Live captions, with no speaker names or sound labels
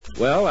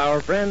Well, our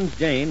friends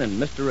Jane and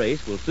Mr.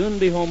 Race will soon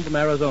be home from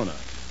Arizona.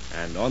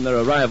 And on their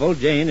arrival,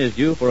 Jane is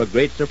due for a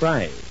great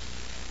surprise.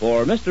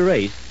 For Mr.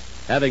 Race,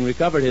 having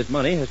recovered his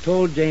money, has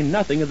told Jane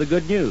nothing of the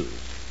good news,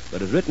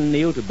 but has written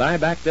Neil to buy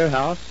back their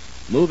house,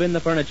 move in the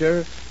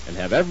furniture, and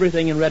have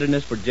everything in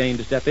readiness for Jane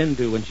to step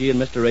into when she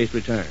and Mr. Race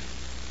return.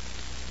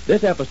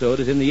 This episode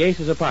is in the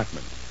Ace's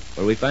apartment,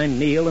 where we find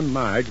Neil and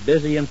Marge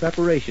busy in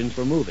preparations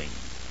for moving.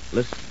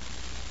 Listen.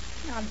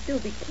 Now, do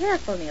be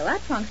careful, Neil.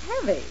 That trunk's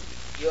heavy.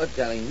 You're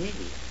telling me.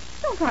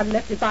 Don't try to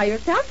lift it by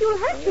yourself. You'll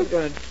hurt I'm you.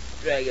 going to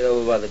drag it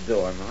over by the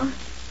door, Ma.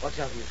 Watch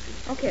out for your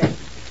feet. Okay.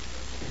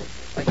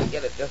 If I can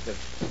get it just a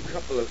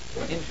couple of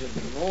inches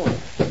more.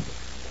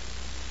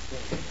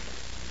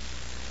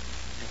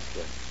 That's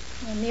good.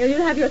 Well, Neil,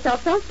 you'll have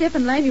yourself so stiff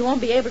and lame you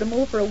won't be able to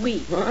move for a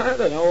week.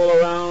 What? An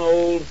all-around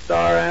old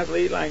star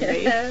athlete like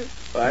me? Yes.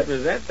 Well, I'd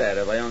resent that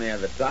if I only had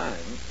the time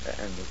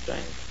and the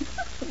strength.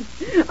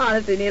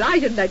 Honestly, Neil, I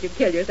shouldn't let you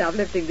kill yourself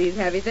lifting these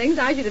heavy things.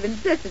 I should have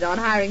insisted on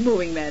hiring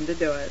moving men to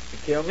do it. To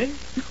kill me?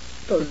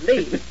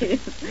 Please.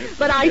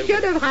 But I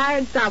should have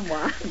hired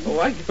someone. Well,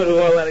 why go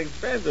to all that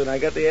expense when I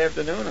got the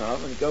afternoon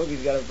off and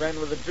Koki's got a friend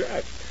with a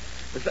truck?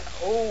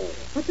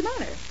 What's the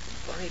matter?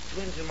 Funny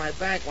twinge in my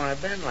back when I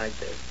bend like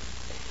this.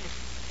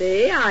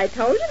 See, I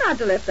told you not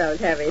to lift those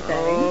heavy things.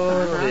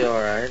 Oh, it'll be all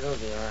right. It'll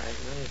be all right.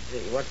 Let me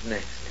see. What's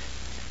next?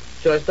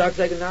 Shall I start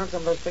taking down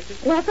some of those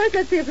pictures? Well, first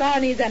let's see if Laura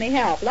needs any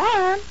help.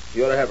 Laura?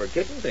 You ought to have her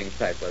kitchen things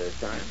packed by this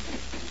time.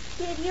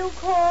 Did you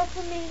call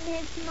for me,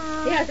 Miss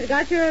Mom? Yes, you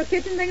got your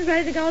kitchen things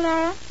ready to go,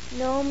 Laura?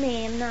 No,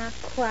 ma'am, not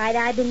quite.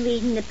 I've been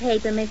reading the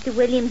paper Mr.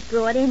 Williams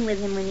brought in with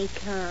him when he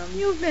come.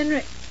 You've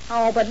been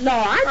Oh, but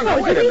Laura, I Oh, told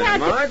no, wait you a we minute, had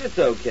Marge. It's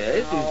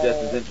okay. She's just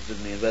as interested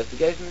in the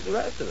investigation as the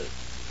rest of us.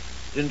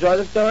 Did you enjoy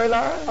the story,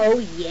 Laura? Oh,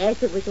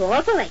 yes, it was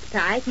awful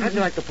exciting. How'd you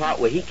like the part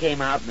where he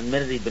came out and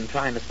admitted he'd been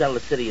trying to sell the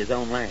city his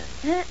own land?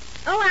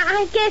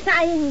 I guess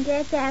I didn't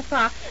get that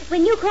far.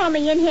 When you called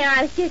me in here,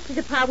 I was just to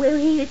the part where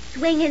he was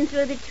swinging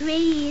through the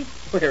trees.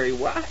 Where he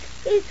what?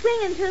 He's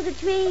swinging through the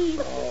trees.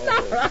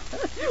 Laura,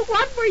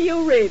 what were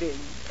you reading?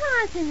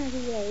 Tarzan of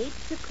the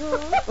Apes, of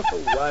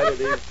course. Why do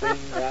these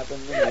things happen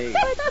to me?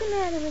 What's the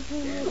matter with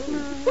you, Miss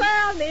Mom?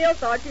 Well, Neil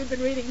thought you'd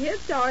been reading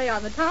his story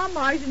on the Tom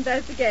Marsh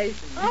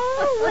investigation.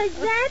 Oh, was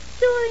that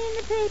story in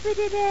the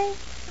paper today?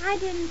 I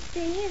didn't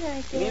see it,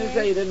 I guess. You mean to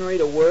say you didn't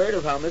read a word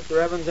of how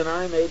Mr. Evans and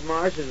I made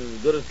Marsh as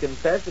good as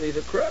confess that he's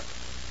a crook?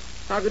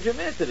 How could you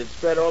miss it? It's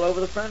spread all over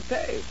the front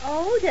page.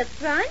 Oh, the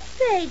front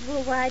page?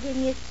 Well, why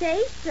didn't you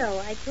say so?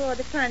 I tore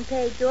the front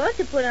page off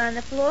to put on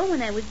the floor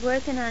when I was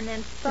working on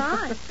them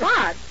spots.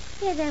 Spots?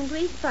 Yeah, them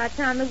grease spots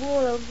on the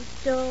wall over the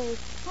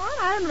stove. Well,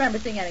 I don't remember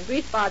seeing any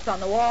grease spots on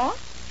the wall.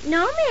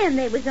 No, ma'am,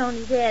 they was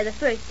only there the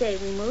first day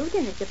we moved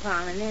in this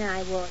apartment, then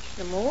I washed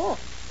them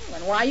off.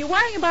 Then why are you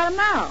worrying about them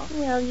now?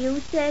 Well, you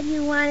said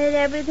you wanted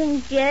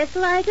everything just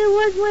like it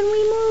was when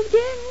we moved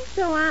in,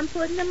 so I'm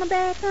putting them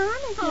back on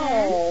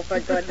again. Oh, for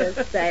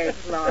goodness sake,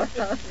 Laura.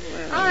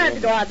 I'll have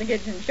to go out in the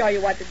kitchen and show you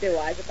what to do,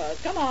 I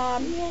suppose. Come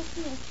on.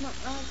 Yes,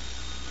 Mom.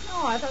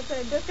 No, I thought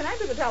they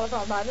disconnected the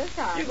telephone by this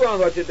time. You go on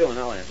with what you're doing.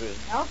 I'll answer it.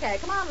 Okay,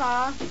 come on,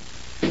 Laura.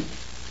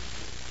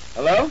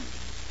 Hello?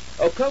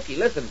 Oh, Koki,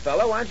 listen,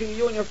 fella. Why don't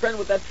you and your friend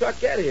with that truck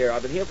get here?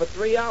 I've been here for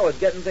 3 hours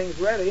getting things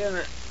ready,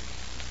 and...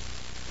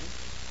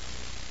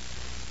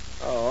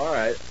 Oh, all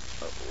right.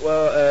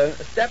 Well,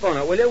 step on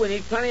it, will you? We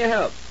need plenty of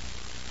help.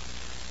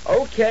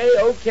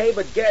 Okay,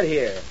 but get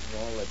here.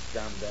 All the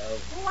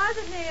dumbbells. Who was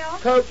it, Neil?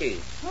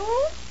 Koki.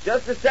 Who?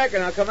 Just a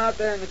second. I'll come out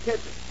there in the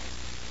kitchen.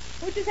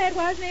 Who'd you say it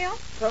was, Neil?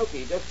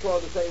 Koki just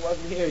called to say he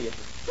wasn't here yet.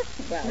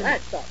 Well,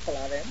 that's thoughtful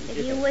of him.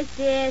 If you was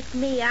to ask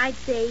me, I'd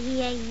say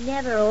he ain't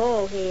never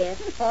all here.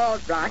 All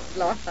right,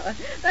 Laura.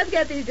 Let's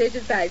get these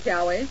dishes back,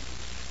 shall we?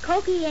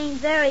 Koki ain't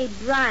very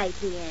bright,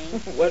 he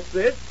ain't. What's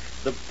this?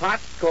 The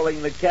pot's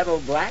calling the kettle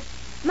black?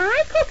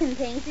 My cooking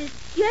things is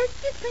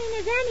just as clean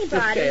as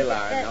anybody. Okay,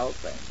 Laura, no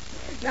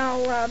thanks.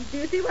 Now, do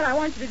you see what I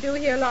want you to do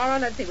here, Laura?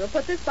 Let's see. We'll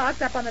put this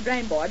box up on the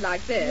drain board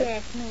like this.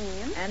 Yes,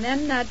 ma'am. And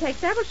then take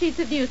several sheets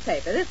of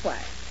newspaper this way.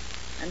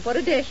 And put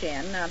a dish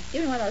in.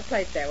 Give me one of those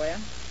plates there, will you?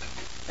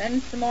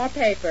 Then some more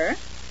paper.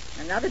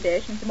 Another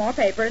dish and some more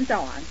paper and so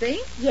on.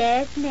 See?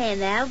 Yes, ma'am.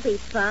 That'll be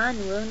fun,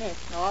 won't it?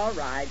 All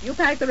right. You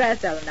pack the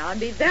rest of them now and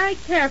be very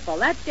careful.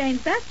 That's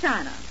Jane's best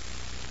china.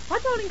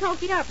 What's holding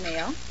Koki up,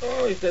 Neil?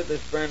 Oh, he said this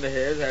friend of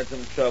his had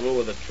some trouble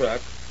with a truck.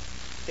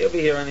 He'll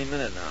be here any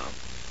minute now.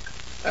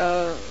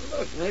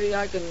 Look, maybe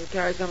I can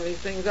carry some of these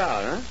things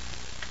out, huh?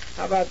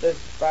 How about this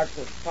box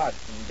of pots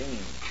and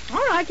beans?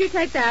 All right, you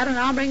take that, and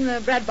I'll bring the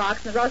bread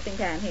box and the roasting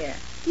pan here.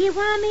 Do you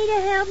want me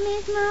to help,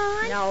 Miss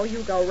Maud? No,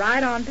 you go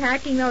right on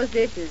packing those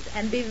dishes,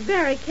 and be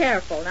very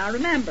careful. Now,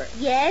 remember.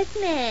 Yes,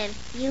 ma'am.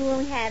 You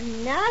won't have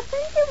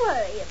nothing to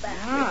worry about.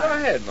 Ah. Go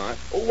ahead, Mark.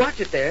 Oh, watch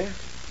it there.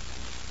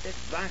 This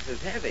box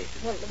is heavy.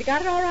 Well, have you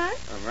got it all right?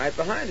 I'm right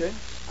behind you.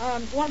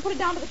 You want to put it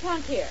down to the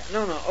trunk here?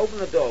 No, open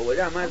the door, will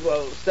you? I might as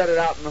well set it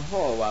out in the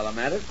hall while I'm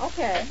at it.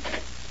 Okay.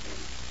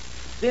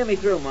 Steer me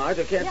through, Marge.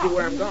 I can't see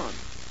where I'm going.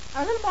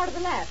 A little more to the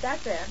left.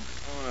 That's it.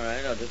 All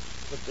right, I'll just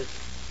put this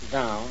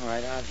down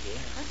right out here.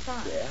 That's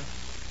fine. Yeah.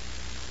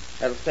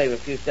 That'll save a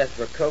few sets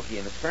for Cokie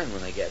and his friend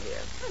when they get here.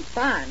 That's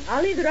fine.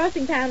 I'll leave the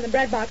roasting pan and the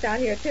bread box out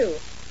here, too.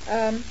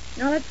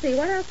 Now, let's see.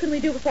 What else can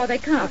we do before they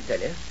come? I'll tell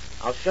you.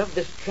 I'll shove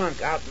this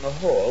trunk out in the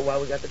hall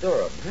while we got the door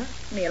open, huh?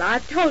 Neil, I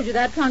told you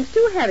that trunk's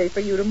too heavy for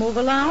you to move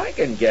alone. I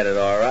can get it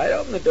all right.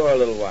 Open the door a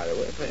little wider,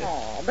 will you, please?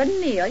 Oh, but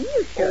Neil,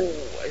 you should.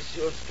 Oh, I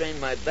sure strained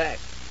my back.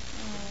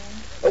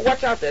 Oh,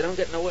 watch out there. Don't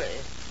get in the way.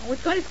 Oh,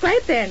 it's going to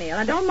scrape there, Neil,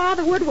 and don't mar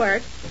the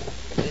woodwork.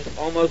 It's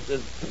almost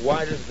as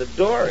wide as the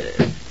door is.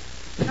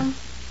 Oh.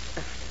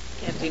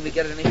 Can't seem to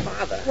get it any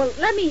farther. Well,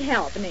 let me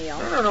help, Neil.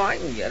 No, I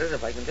can get it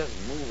if I can just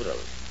move it a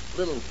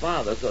little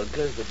farther so it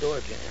clears the door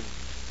jam.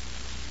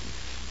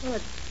 Well,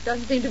 it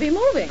doesn't seem to be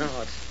moving.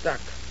 No, it's stuck.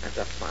 That's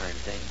a fine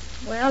thing.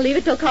 Well, leave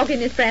it till Cokie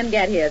and his friend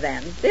get here,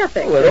 then. They'll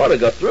fix Well, it. it ought to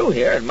go through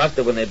here. It must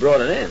have when they brought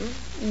it in.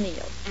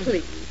 Neil,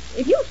 please.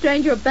 If you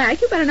strained your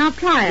back, you better not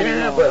try anymore.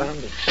 Yeah, but I'm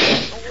just...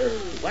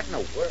 Oh, what in the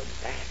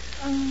world's that?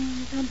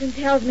 Oh, something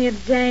tells me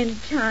it's Jane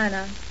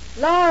China.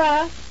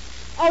 Laura!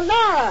 Oh,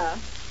 Laura!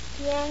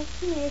 Yes,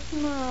 Miss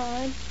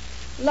Maud.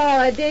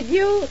 Laura, did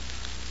you...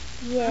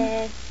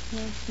 Yes,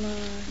 Miss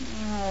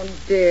Maud. Oh,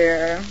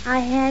 dear. I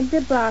had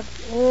the box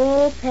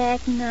all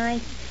packed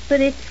nice,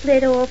 but it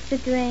slid off the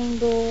drain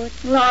board.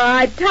 Laura,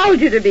 I told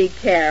you to be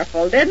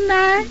careful, didn't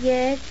I?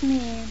 Yes,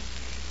 ma'am.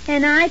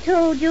 And I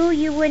told you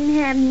you wouldn't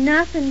have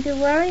nothing to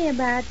worry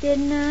about,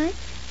 didn't I?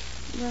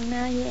 Well,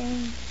 now you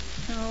ain't.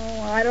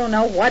 Oh, I don't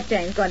know what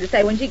Jane's going to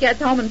say. When she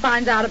gets home and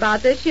finds out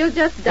about this, she'll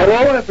just die.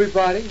 Hello,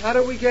 everybody. How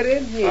do we get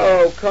in here?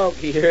 Oh,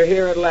 Cokie, you're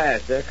here at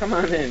last. Come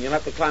on in. You'll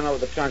have to climb over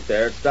the trunk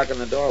there. It's stuck in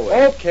the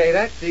doorway. Okay,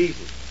 that's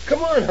easy.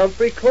 Come on,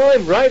 Humphrey.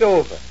 Climb right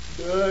over.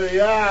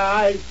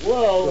 Humphrey.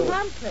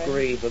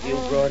 Grief, have you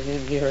brought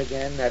him here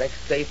again? That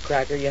ex-safe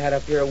cracker you had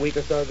up here a week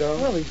or so ago?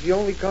 Well, he's the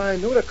only guy I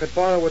knew that could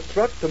borrow a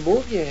truck to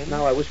move you in.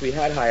 Now, I wish we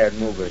had hired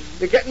movers.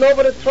 You're getting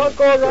over the trunk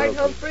all right,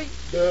 Humphrey?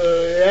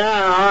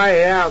 Yeah, I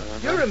am.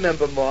 You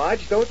remember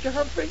Marge, don't you,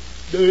 Humphrey?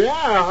 Yeah,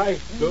 I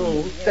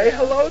do. Say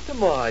hello to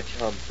Marge,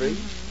 Humphrey.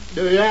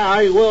 Yeah,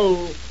 I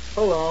will.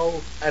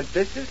 Hello. And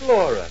this is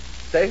Laura.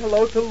 Say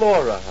hello to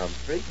Laura,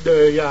 Humphrey.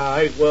 Yeah,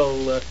 I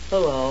will.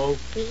 Hello.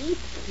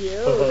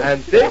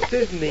 And this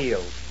is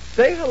Neil.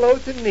 Say hello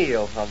to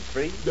Neil,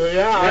 Humphrey.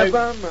 Yeah, I...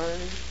 Never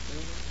mind.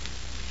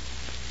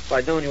 If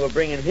I'd known you were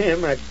bringing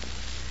him, I'd...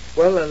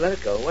 Well, let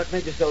it go. What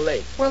made you so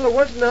late? Well, it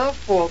wasn't our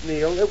fault,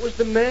 Neil. It was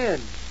the man.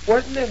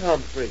 Wasn't it,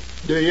 Humphrey?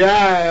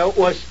 Yeah, it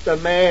was the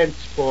man's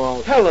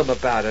fault. Tell him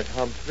about it,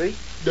 Humphrey.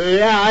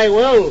 Yeah, I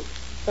will.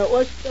 It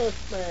was the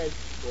man's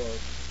fault.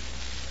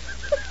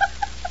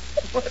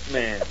 What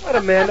man? What,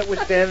 a man that was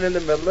standing in the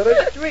middle of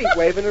the street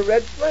waving a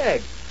red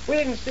flag. We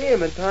didn't see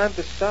him in time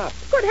to stop.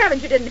 Good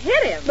heavens, you didn't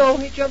hit him. No,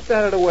 he jumped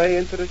out of the way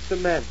into the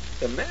cement.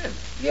 The man?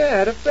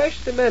 Yeah, the fresh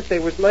cement they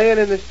was laying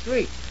in the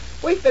street.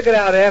 We figured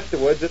out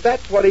afterwards that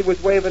that's what he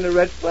was waving the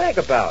red flag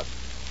about.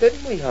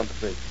 Didn't we,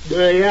 Humphrey?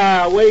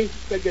 Yeah, we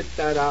figured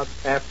that out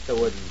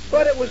afterwards.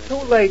 But it was too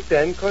late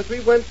then, 'cause we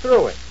went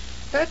through it.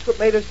 That's what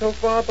made us so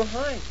far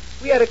behind.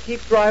 We had to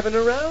keep driving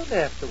around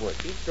afterwards.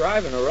 Keep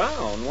driving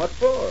around? What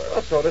for?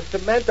 Well, so the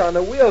cement on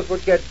the wheels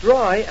would get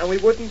dry and we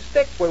wouldn't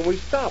stick when we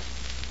stopped.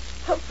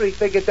 Humphrey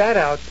figured that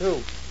out,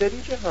 too.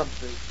 Didn't you,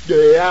 Humphrey?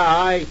 Yeah,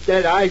 I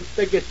did. I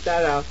figured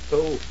that out,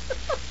 too.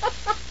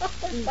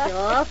 He's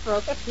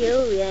awful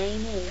cute,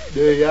 ain't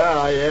he? Yeah,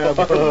 I am.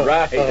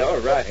 All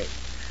right.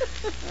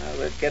 Now,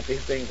 let's get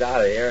these things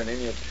out of here and in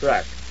your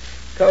truck.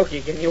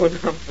 Cokie, can you and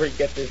Humphrey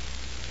get this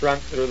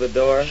trunk through the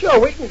door? Sure,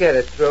 we can get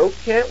it through,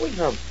 can't we,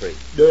 Humphrey?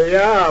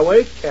 Yeah,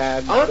 we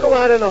can. I'll go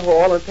out in the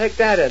hall and take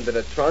that end of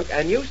the trunk,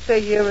 and you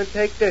stay here and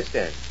take this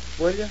end.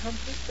 Will you,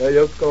 Humphrey?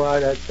 You go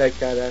out and take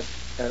that end,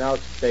 and I'll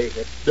stay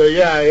here.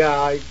 Yeah,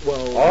 I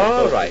will.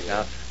 All right,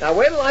 now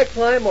wait till I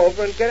climb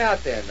over and get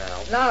out there now.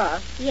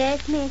 Laura,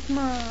 Yes, Miss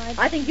Maud.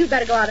 I think you'd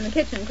better go out in the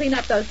kitchen and clean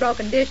up those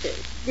broken dishes.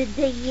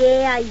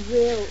 Yeah, I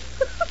will.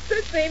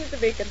 This seems to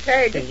be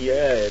contagious.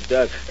 Yeah, it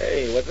does.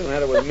 Hey, what's the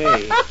matter with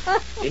me?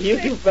 Are you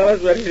two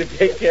fellas ready to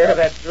take care of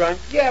that trunk?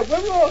 Yeah,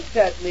 we're all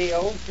set,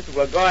 Neil.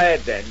 Well, go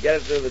ahead then. Get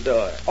it through the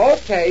door.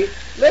 Okay,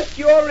 lift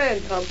your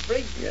end,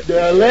 Humphrey. Yes,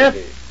 The we left.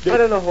 shall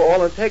Out in the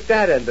hall and take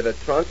that end of the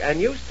trunk, and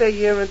you stay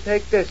here and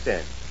take this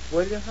end.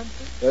 Will you,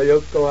 Humphrey?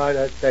 You go out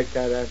and take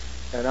that end,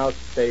 and I'll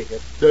stay here.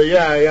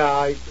 Yeah,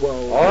 I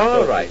will.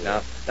 All right,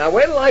 now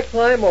wait till I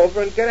climb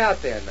over and get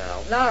out there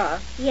now.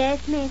 Laura, Yes,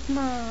 Miss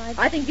Maud.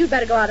 I think you'd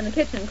better go out in the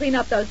kitchen and clean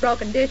up those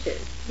broken dishes.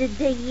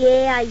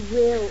 Yeah, I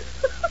will.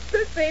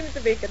 This seems to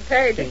be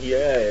contagious.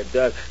 Yeah, it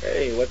does.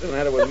 Hey, what's the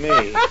matter with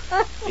me?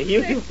 Are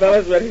you two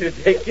fellas ready to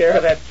take care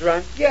of that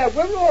trunk? Yeah,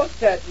 we're all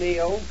set,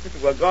 Neil.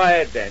 Well, go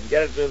ahead then.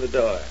 Get it through the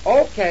door.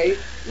 Okay,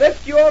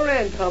 lift your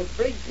end,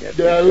 Humphrey. Yes,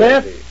 The we shall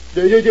left.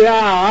 be. Yeah,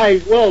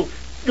 I will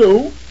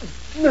do.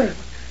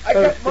 I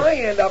got my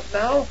end up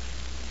now.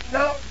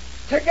 Now,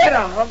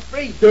 together,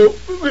 Humphrey. Do.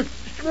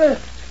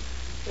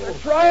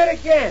 Try it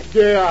again.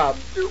 Yeah.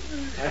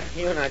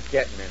 You're not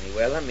getting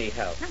anywhere. Let me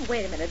help. Now,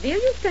 wait a minute, dear.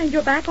 You strained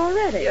your back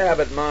already. Yeah,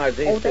 but Marge,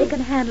 these Oh, they two- can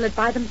handle it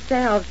by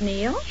themselves,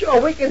 Neil. Sure,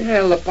 we can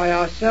handle it by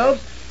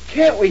ourselves.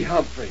 can't we,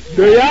 Humphrey?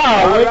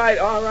 Yeah,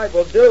 All right,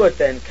 we'll do it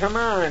then. Come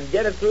on,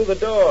 get it through the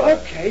door.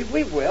 Okay,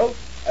 we will.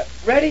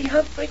 Ready,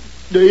 Humphrey?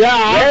 yeah.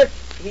 Yes,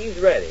 he's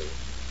ready.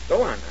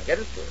 Go on now, get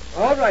it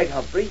through. All right,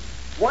 Humphrey.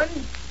 1,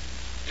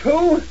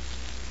 2.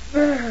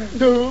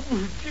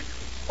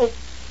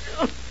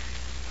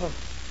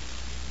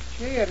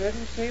 Gee, it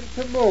didn't seem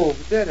to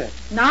move, did it?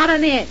 Not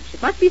an inch.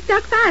 It must be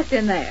stuck fast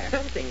in there.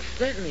 Something's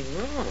certainly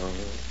wrong.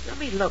 Let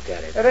me look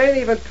at it. It ain't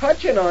even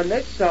touching on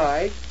this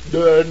side.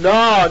 No,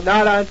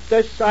 not on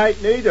this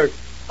side neither.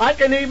 I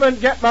can even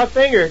get my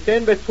fingers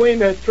in between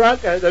the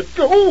trunk and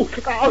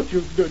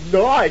the...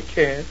 No, I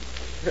can't.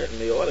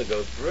 Certainly ought to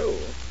go through.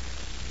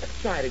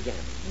 Let's try it again.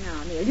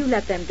 Now, Neil, you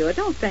let them do it.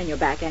 Don't strain your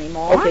back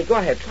anymore. Okay, go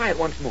ahead. Try it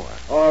once more.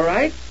 All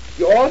right.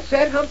 You all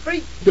set,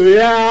 Humphrey?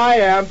 Yeah, I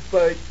am,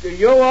 but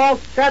you all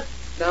set?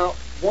 Now,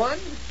 1,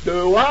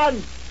 The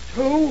 1,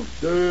 2.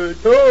 the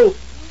 2,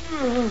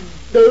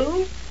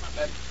 2.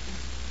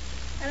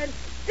 And it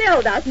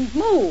still doesn't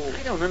move.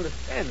 I don't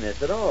understand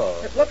this at all.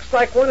 It looks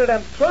like one of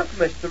them trunk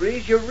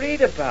mysteries you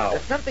read about.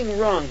 There's something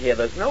wrong here.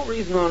 There's no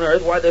reason on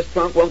earth why this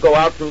trunk won't go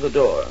out through the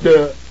door.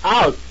 The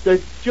out.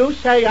 Did you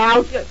say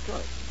out? Yes,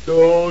 right.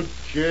 Oh,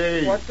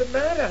 gee. What's the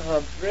matter,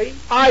 Humphrey?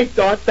 I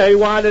thought they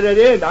wanted it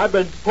in. I've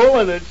been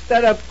pulling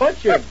instead of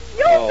punching.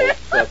 Oh,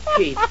 for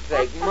Pete's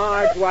sake.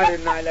 Marge, why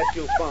didn't I let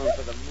you phone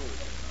for the move?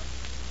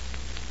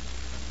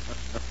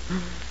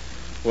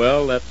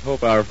 Well, let's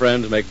hope our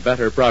friends make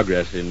better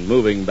progress in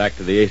moving back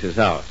to the Ace's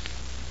house.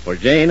 For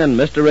Jane and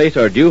Mr. Ace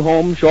are due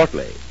home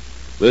shortly.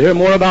 We'll hear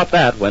more about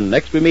that when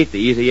next we meet the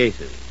Easy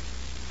Aces.